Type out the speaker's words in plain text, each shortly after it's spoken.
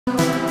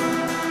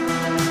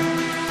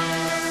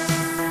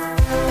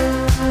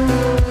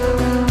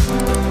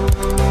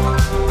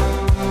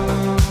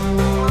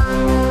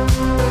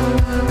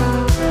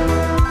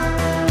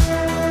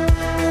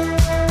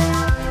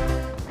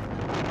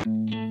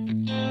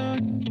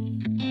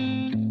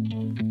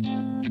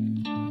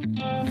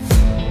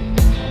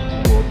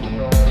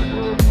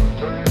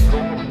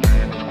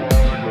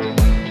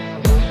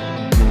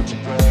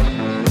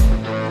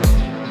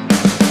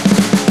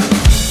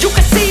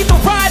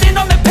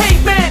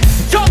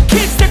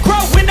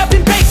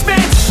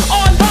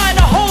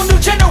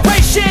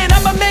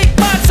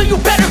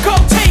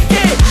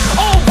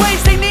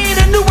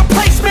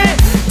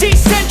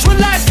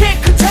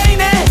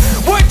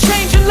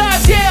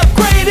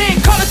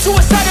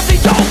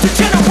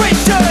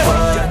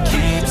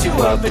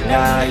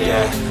night,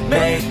 yeah.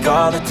 Make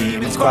all the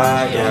demons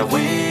quiet, yeah.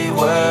 We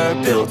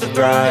were built to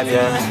thrive,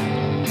 yeah.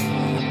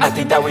 I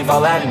think that we've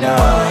all had enough.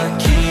 What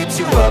keeps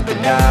you up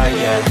at night,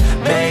 yeah.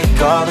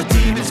 Make all the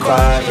demons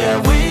quiet, yeah.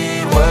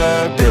 We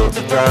were built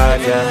to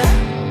thrive, yeah.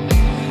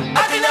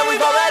 I think that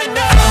we've all had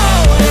enough.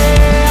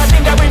 Yeah, I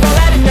think that we've all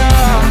had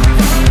enough.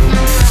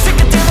 Sick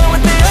of dealing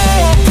with the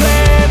old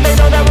plan. They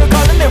know that we're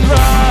calling it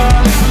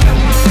wrong.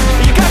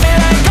 You got me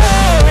like,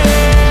 oh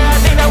yeah, I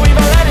think that we've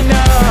all had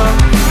enough.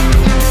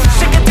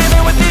 Sick of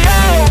dealing with the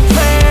old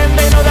plan.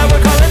 They know that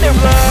we're calling it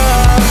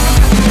wrong.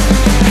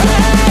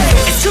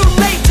 Hey, it's too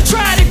late to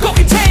try to go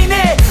contain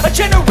it. A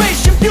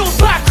generation fueled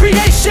by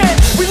creation.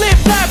 We live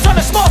lives on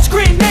a small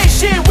screen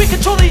nation. We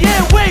control the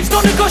airwaves,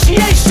 no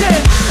negotiation.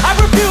 I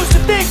refuse to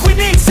think we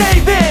need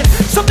saving.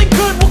 Something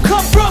good will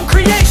come from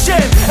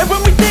creation. And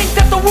when we think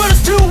that the world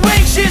is too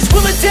anxious,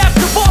 we'll adapt,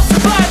 evolve,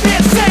 survive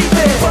and save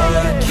it.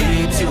 What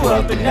keeps you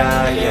up at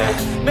night, yeah.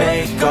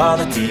 Make all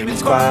the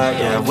demons quiet,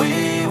 yeah.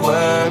 We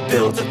were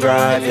built to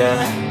thrive, yeah.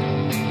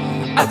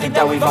 I think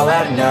that we've all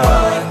had enough.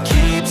 What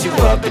keeps you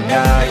up at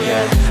night,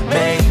 yeah.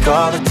 Make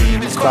all the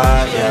demons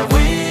quiet, yeah.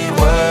 We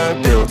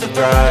were built to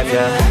thrive,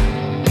 yeah.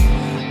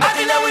 I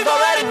think that we've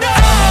all had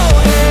enough.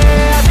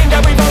 Yeah, I think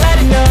that we've all had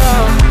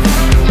enough.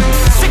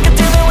 Sick of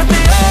dealing with the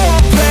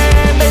old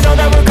plan. They know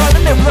that we're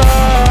calling it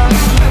wrong.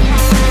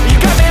 You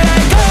got me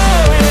like,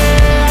 oh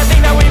yeah, I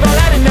think that we've all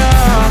had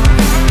enough.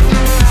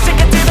 Sick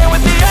of dealing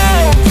with the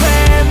old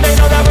plan. They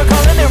know that we're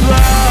calling it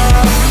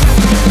wrong.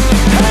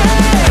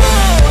 Hey,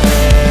 oh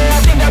yeah, I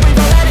think that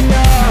we've all had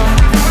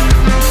enough.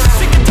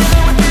 Sick of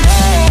dealing with the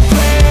old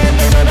plan.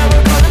 They know that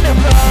we're calling it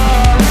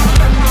wrong.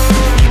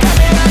 You got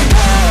me like,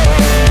 oh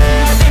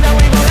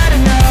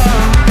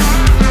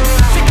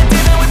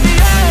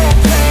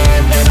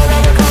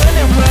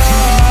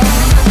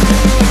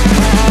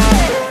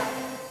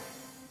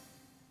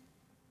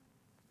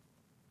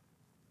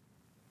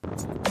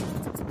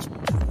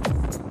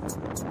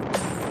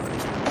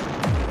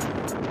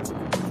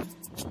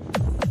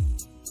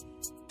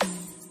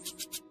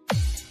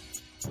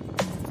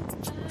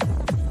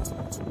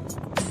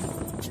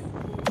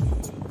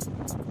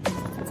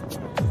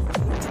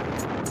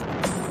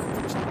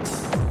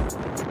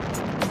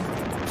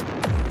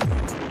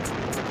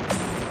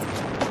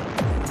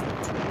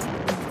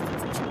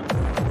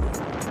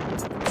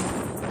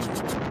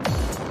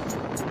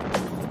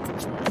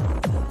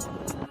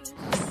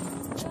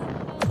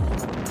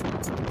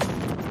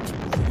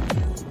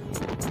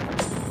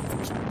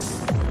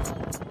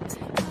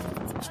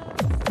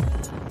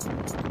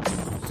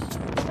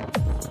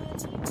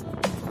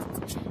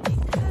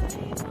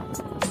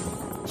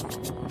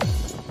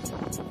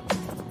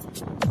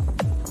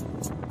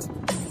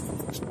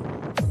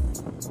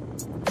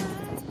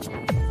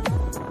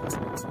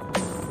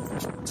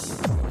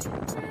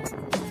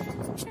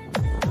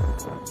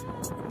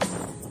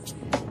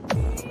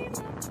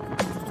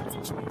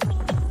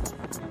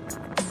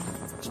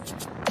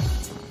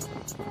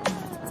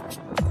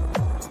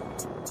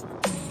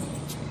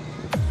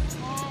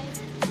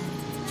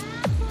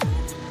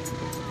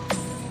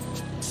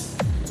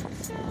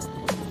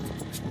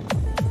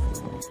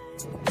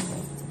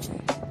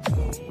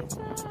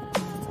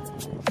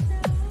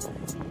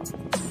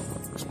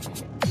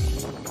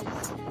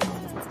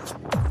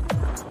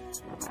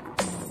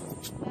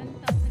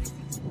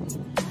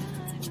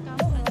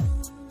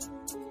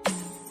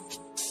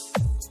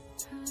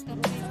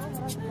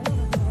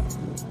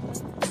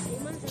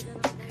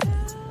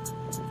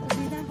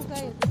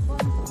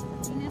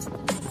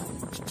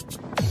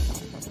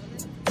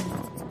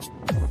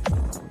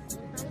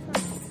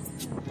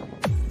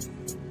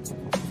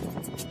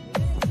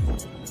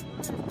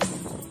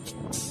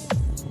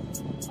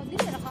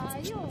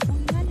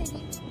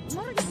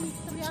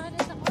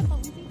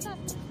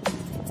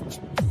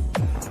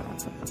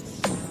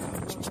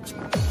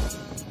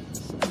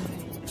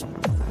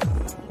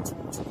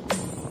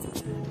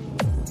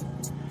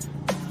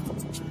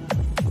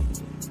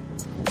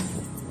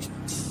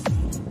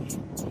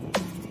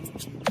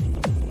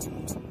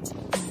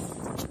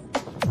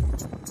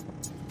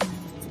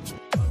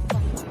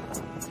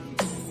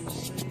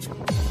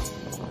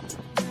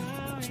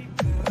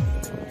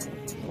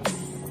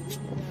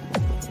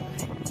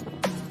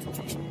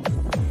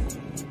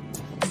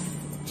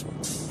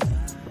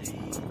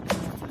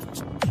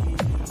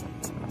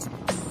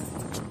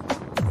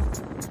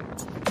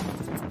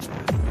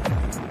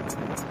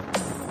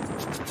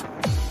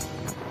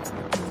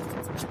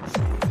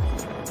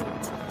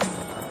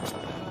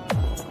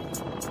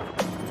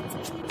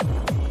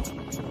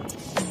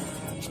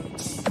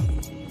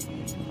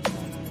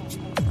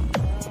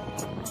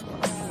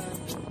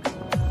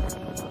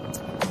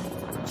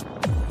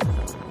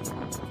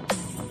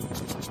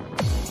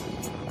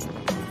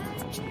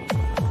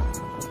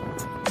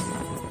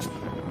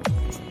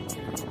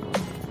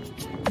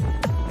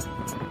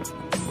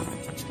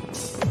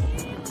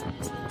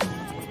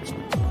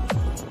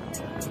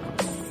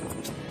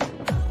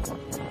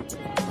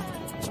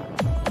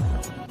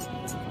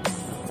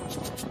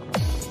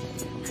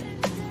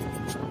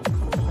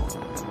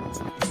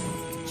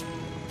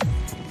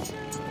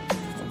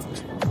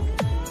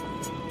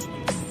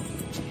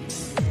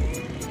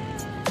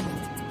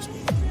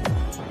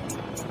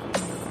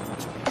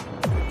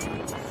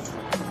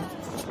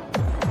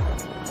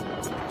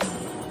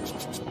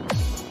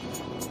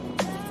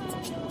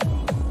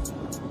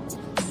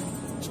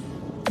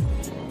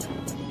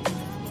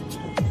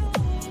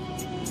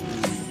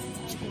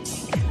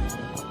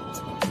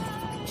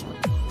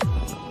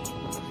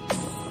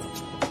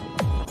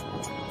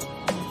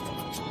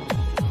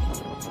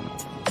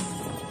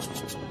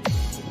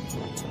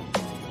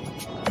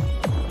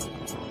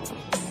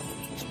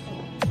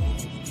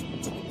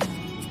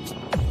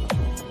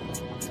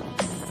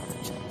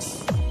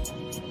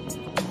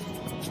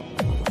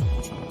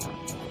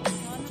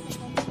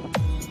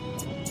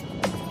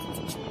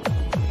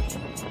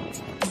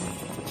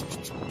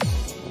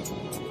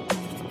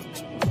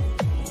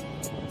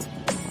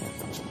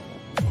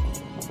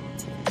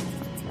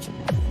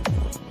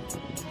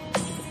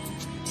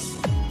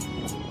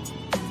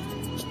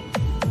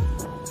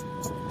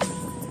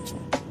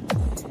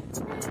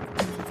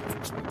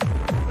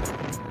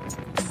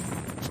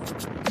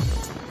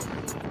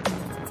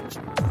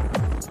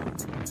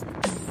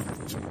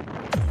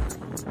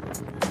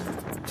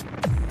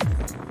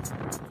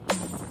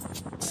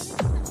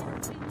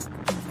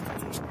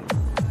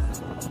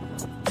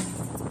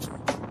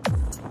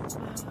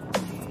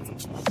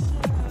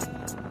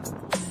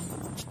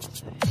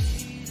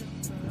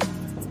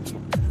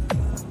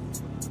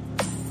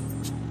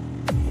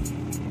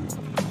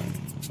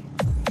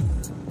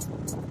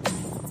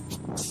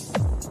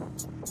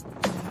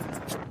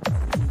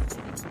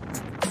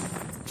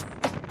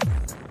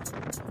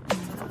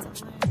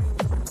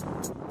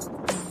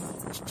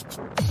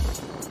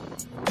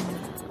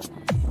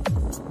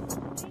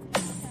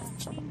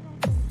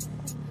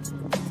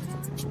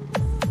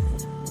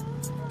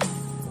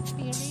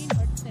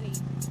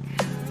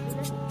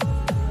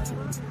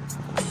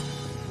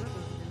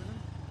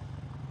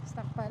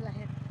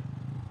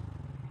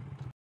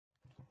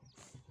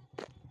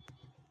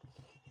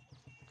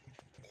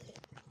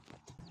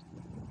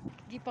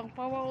pang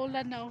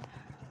pawaulan na oh.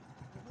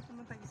 Dapat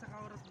naman tayo isa ka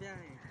oras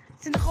biyahe.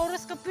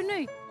 Sinakauras ka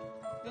Pinoy.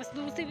 Alas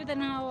 12 kita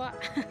nang hawa.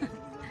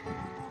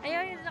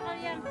 Ayaw yun sa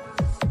kanyang.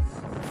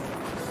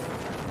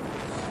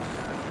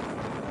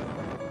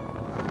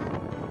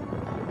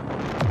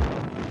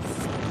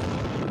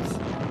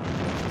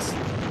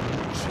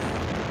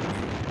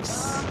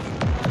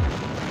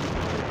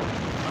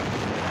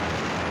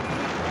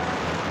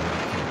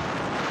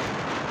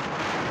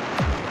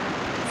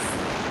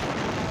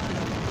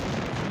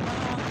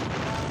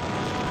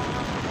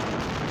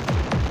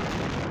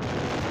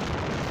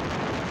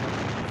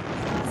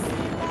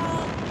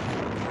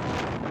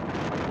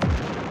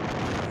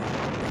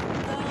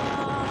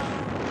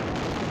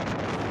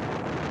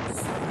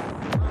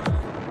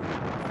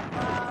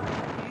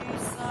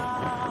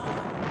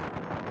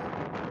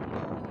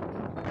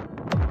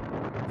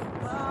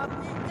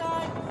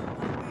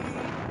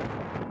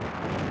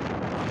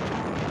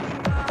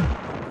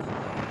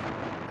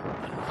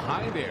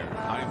 Hi there,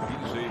 I'm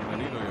DJ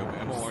Maninoy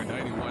of MOR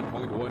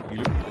 91.1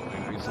 Iloilo,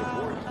 and we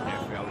support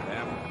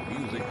FLM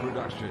Music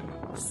Production.